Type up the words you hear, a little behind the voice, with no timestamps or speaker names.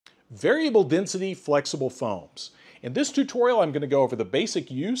Variable density flexible foams. In this tutorial, I'm going to go over the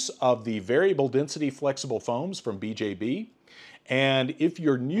basic use of the variable density flexible foams from BJB. And if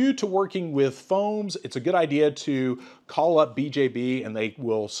you're new to working with foams, it's a good idea to call up BJB and they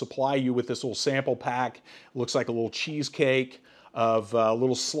will supply you with this little sample pack. It looks like a little cheesecake of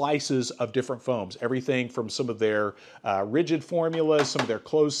little slices of different foams. Everything from some of their rigid formulas, some of their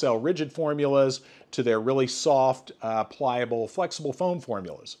closed cell rigid formulas, to their really soft, pliable, flexible foam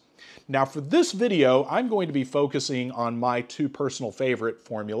formulas. Now for this video, I'm going to be focusing on my two personal favorite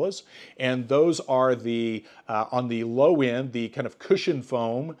formulas, and those are the, on the low end, the kind of cushion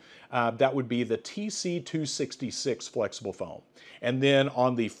foam, that would be the TC266 flexible foam. And then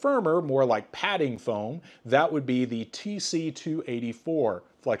on the firmer, more like padding foam, that would be the TC284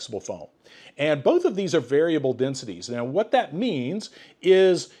 flexible foam. And both of these are variable densities. Now what that means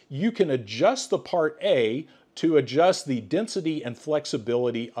is you can adjust the part A to adjust the density and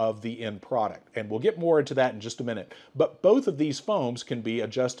flexibility of the end product. And we'll get more into that in just a minute. But both of these foams can be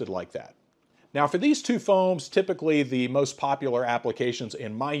adjusted like that. Now for these two foams, typically the most popular applications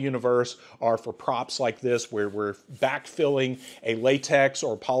in my universe are for props like this, where we're backfilling a latex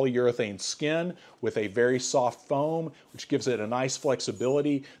or polyurethane skin with a very soft foam, which gives it a nice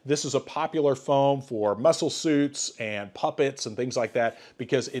flexibility. This is a popular foam for muscle suits and puppets and things like that,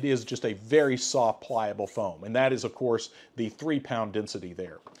 because it is just a very soft, pliable foam. And that is, of course, the 3-pound density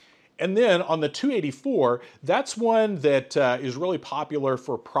there. And then on the 284, that's one that is really popular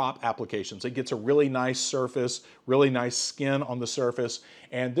for prop applications. It gets a really nice surface, really nice skin on the surface,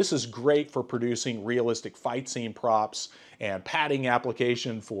 and this is great for producing realistic fight scene props and padding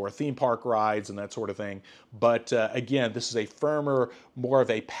application for theme park rides and that sort of thing. But again, this is a firmer, more of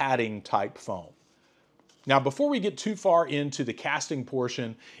a padding type foam. Now, before we get too far into the casting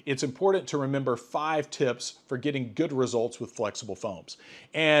portion, it's important to remember 5 tips for getting good results with flexible foams.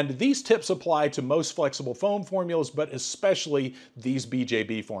 And these tips apply to most flexible foam formulas, but especially these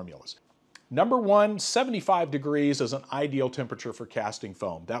BJB formulas. Number 1, 75 degrees is an ideal temperature for casting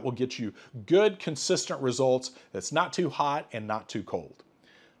foam. That will get you good, consistent results that's not too hot and not too cold.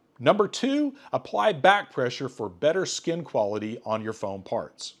 Number 2, apply back pressure for better skin quality on your foam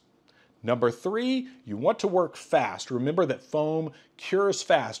parts. Number 3, you want to work fast. Remember that foam cures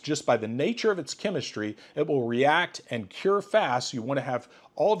fast just by the nature of its chemistry. It will react and cure fast. You want to have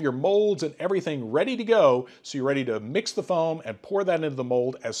all of your molds and everything ready to go, so you're ready to mix the foam and pour that into the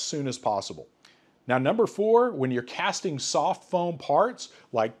mold as soon as possible. Now, number 4, when you're casting soft foam parts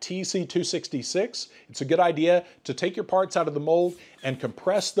like TC266, it's a good idea to take your parts out of the mold and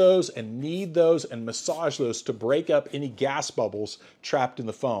compress those and knead those and massage those to break up any gas bubbles trapped in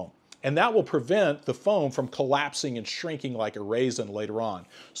the foam. And that will prevent the foam from collapsing and shrinking like a raisin later on.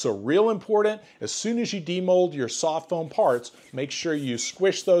 So real important, as soon as you demold your soft foam parts, make sure you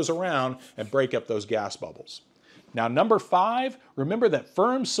squish those around and break up those gas bubbles. Now number 5, remember that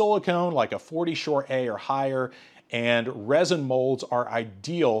firm silicone like a 40 Short A or higher and resin molds are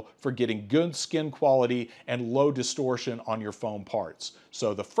ideal for getting good skin quality and low distortion on your foam parts.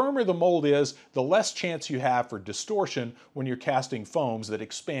 So the firmer the mold is, the less chance you have for distortion when you're casting foams that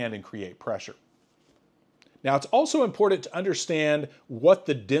expand and create pressure. Now it's also important to understand what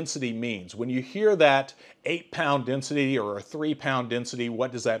the density means. When you hear that 8-pound density or a 3-pound density,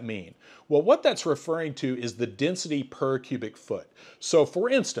 what does that mean? Well, what that's referring to is the density per cubic foot. So for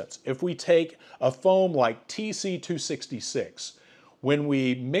instance, if we take a foam like TC266, when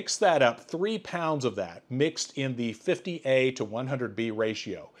we mix that up, 3 pounds of that mixed in the 50A to 100B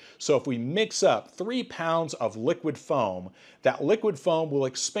ratio. So if we mix up 3 pounds of liquid foam, that liquid foam will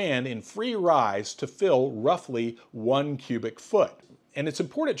expand in free rise to fill roughly 1 cubic foot. And it's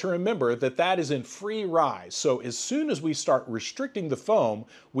important to remember that that is in free rise. So as soon as we start restricting the foam,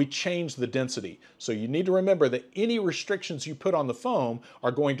 we change the density. So you need to remember that any restrictions you put on the foam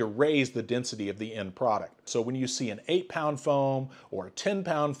are going to raise the density of the end product. So when you see an 8-pound foam or a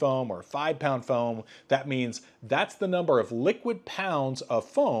 10-pound foam or a 5-pound foam, that means that's the number of liquid pounds of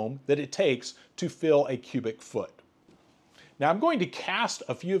foam that it takes to fill a cubic foot. Now I'm going to cast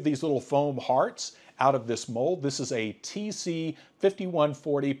a few of these little foam hearts out of this mold. This is a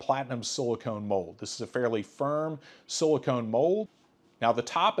TC5140 platinum silicone mold. This is a fairly firm silicone mold. Now the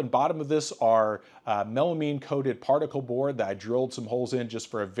top and bottom of this are melamine coated particle board that I drilled some holes in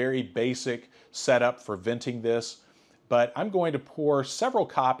just for a very basic setup for venting this. but I'm going to pour several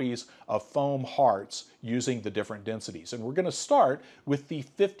copies of foam hearts using the different densities. And we're going to start with the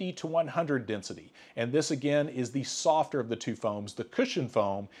 50 to 100 density. And this again is the softer of the two foams, the cushion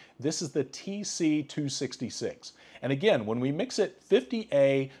foam. This is the TC266. And again, when we mix it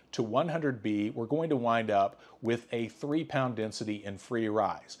 50A to 100B, we're going to wind up with a 3-pound density in free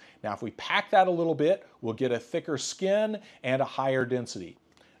rise. Now, if we pack that a little bit, we'll get a thicker skin and a higher density.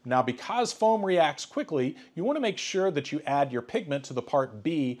 Now, because foam reacts quickly, you want to make sure that you add your pigment to the part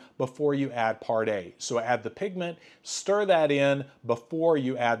B before you add part A. So add the pigment, stir that in before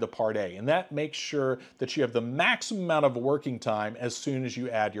you add the part A. And that makes sure that you have the maximum amount of working time as soon as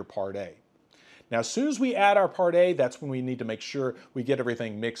you add your part A. Now, as soon as we add our part A, that's when we need to make sure we get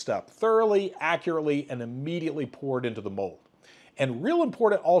everything mixed up thoroughly, accurately, and immediately poured into the mold. And real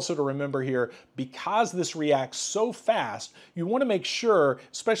important also to remember here, because this reacts so fast, you want to make sure,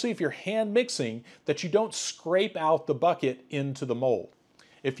 especially if you're hand mixing, that you don't scrape out the bucket into the mold.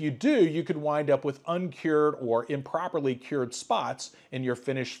 If you do, you could wind up with uncured or improperly cured spots in your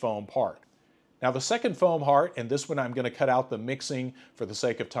finished foam part. Now the second foam heart, and this one I'm going to cut out the mixing for the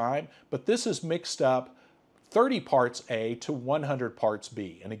sake of time, but this is mixed up 30 parts A to 100 parts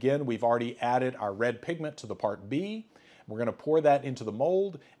B. And again, we've already added our red pigment to the part B. We're going to pour that into the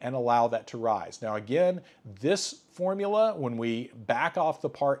mold and allow that to rise. Now again, this formula, when we back off the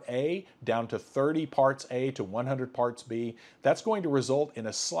part A down to 30 parts A to 100 parts B, that's going to result in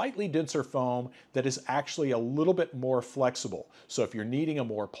a slightly denser foam that is actually a little bit more flexible. So if you're needing a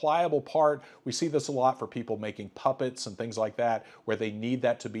more pliable part, we see this a lot for people making puppets and things like that, where they need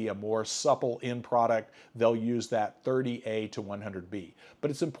that to be a more supple end product, they'll use that 30A to 100B.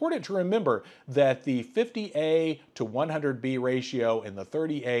 But it's important to remember that the 50A to 100B ratio and the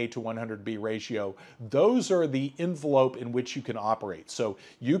 30A to 100B ratio, those are the envelope in which you can operate. So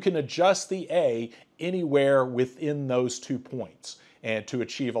you can adjust the A anywhere within those 2 points and to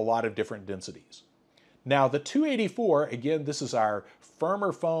achieve a lot of different densities. Now the 284, again, this is our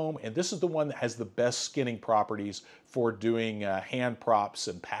firmer foam, and this is the one that has the best skinning properties for doing hand props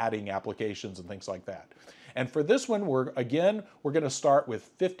and padding applications and things like that. And for this one, we're going to start with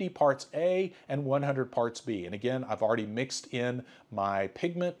 50 parts A and 100 parts B. And again, I've already mixed in my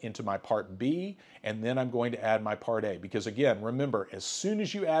pigment into my part B, and then I'm going to add my part A. Because again, remember, as soon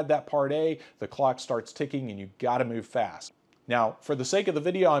as you add that part A, the clock starts ticking and you've got to move fast. Now, for the sake of the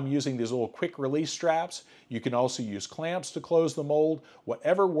video, I'm using these little quick release straps. You can also use clamps to close the mold.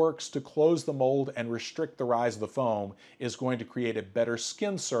 Whatever works to close the mold and restrict the rise of the foam is going to create a better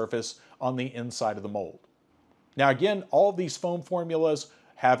skin surface on the inside of the mold. Now again, all of these foam formulas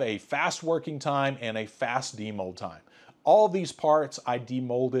have a fast working time and a fast demold time. All of these parts I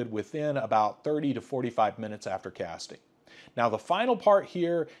demolded within about 30 to 45 minutes after casting. Now the final part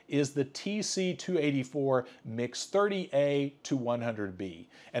here is the TC284 mix 30A to 100B.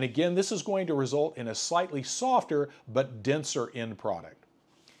 And again, this is going to result in a slightly softer but denser end product.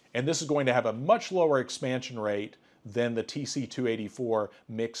 And this is going to have a much lower expansion rate than the TC284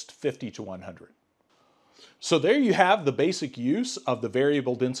 mixed 50 to 100. So there you have the basic use of the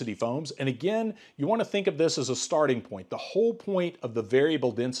variable density foams. And again, you want to think of this as a starting point. The whole point of the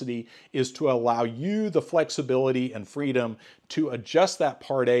variable density is to allow you the flexibility and freedom to adjust that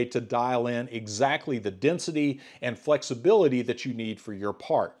part A to dial in exactly the density and flexibility that you need for your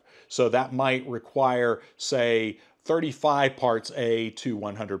part. So that might require, say, 35 parts A to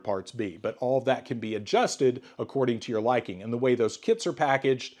 100 parts B, but all of that can be adjusted according to your liking. And the way those kits are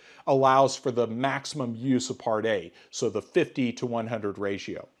packaged allows for the maximum use of part A, so the 50 to 100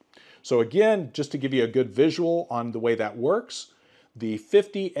 ratio. So again, just to give you a good visual on the way that works, the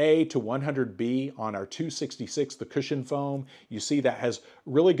 50A to 100B on our 266, the cushion foam, you see that has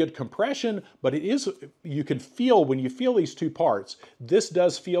really good compression, but it is, you can feel, when you feel these two parts, this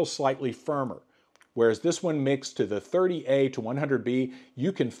does feel slightly firmer. Whereas this one mixed to the 30A to 100B,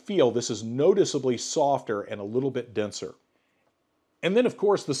 you can feel this is noticeably softer and a little bit denser. And then of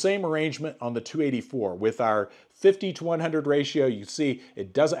course the same arrangement on the 284 with our 50 to 100 ratio. You see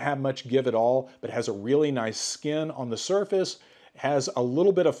it doesn't have much give at all, but has a really nice skin on the surface, has a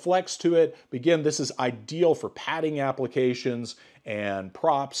little bit of flex to it. But again, this is ideal for padding applications and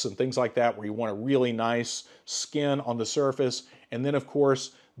props and things like that where you want a really nice skin on the surface. And then of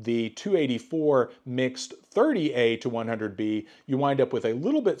course, the 284 mixed 30A to 100B, you wind up with a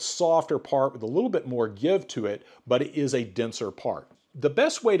little bit softer part with a little bit more give to it, but it is a denser part. The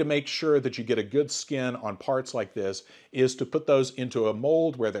best way to make sure that you get a good skin on parts like this is to put those into a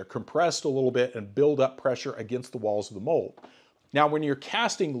mold where they're compressed a little bit and build up pressure against the walls of the mold. Now, when you're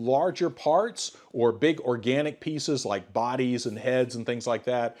casting larger parts or big organic pieces like bodies and heads and things like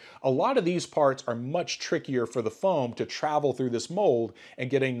that, a lot of these parts are much trickier for the foam to travel through this mold and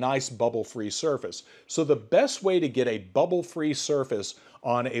get a nice bubble-free surface. So the best way to get a bubble-free surface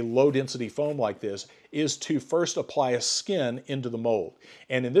on a low-density foam like this is to first apply a skin into the mold.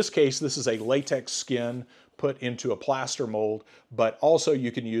 And in this case, this is a latex skin put into a plaster mold, but also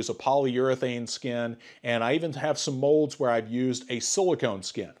you can use a polyurethane skin, and I even have some molds where I've used a silicone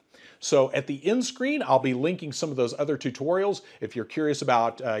skin. So at the end screen, I'll be linking some of those other tutorials if you're curious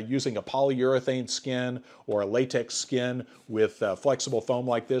about using a polyurethane skin or a latex skin with flexible foam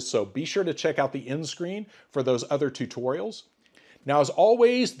like this. So be sure to check out the end screen for those other tutorials. Now, as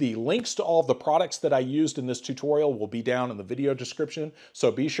always, the links to all of the products that I used in this tutorial will be down in the video description,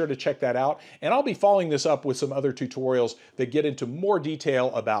 so be sure to check that out. And I'll be following this up with some other tutorials that get into more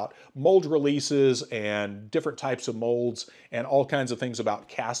detail about mold releases and different types of molds and all kinds of things about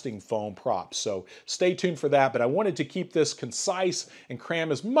casting foam props. So stay tuned for that, but I wanted to keep this concise and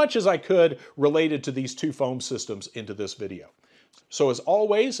cram as much as I could related to these two foam systems into this video. So as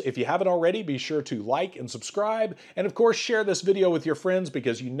always, if you haven't already, be sure to like and subscribe, and of course share this video with your friends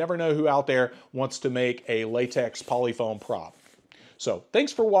because you never know who out there wants to make a latex polyfoam prop. So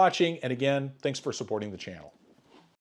thanks for watching, and again, thanks for supporting the channel.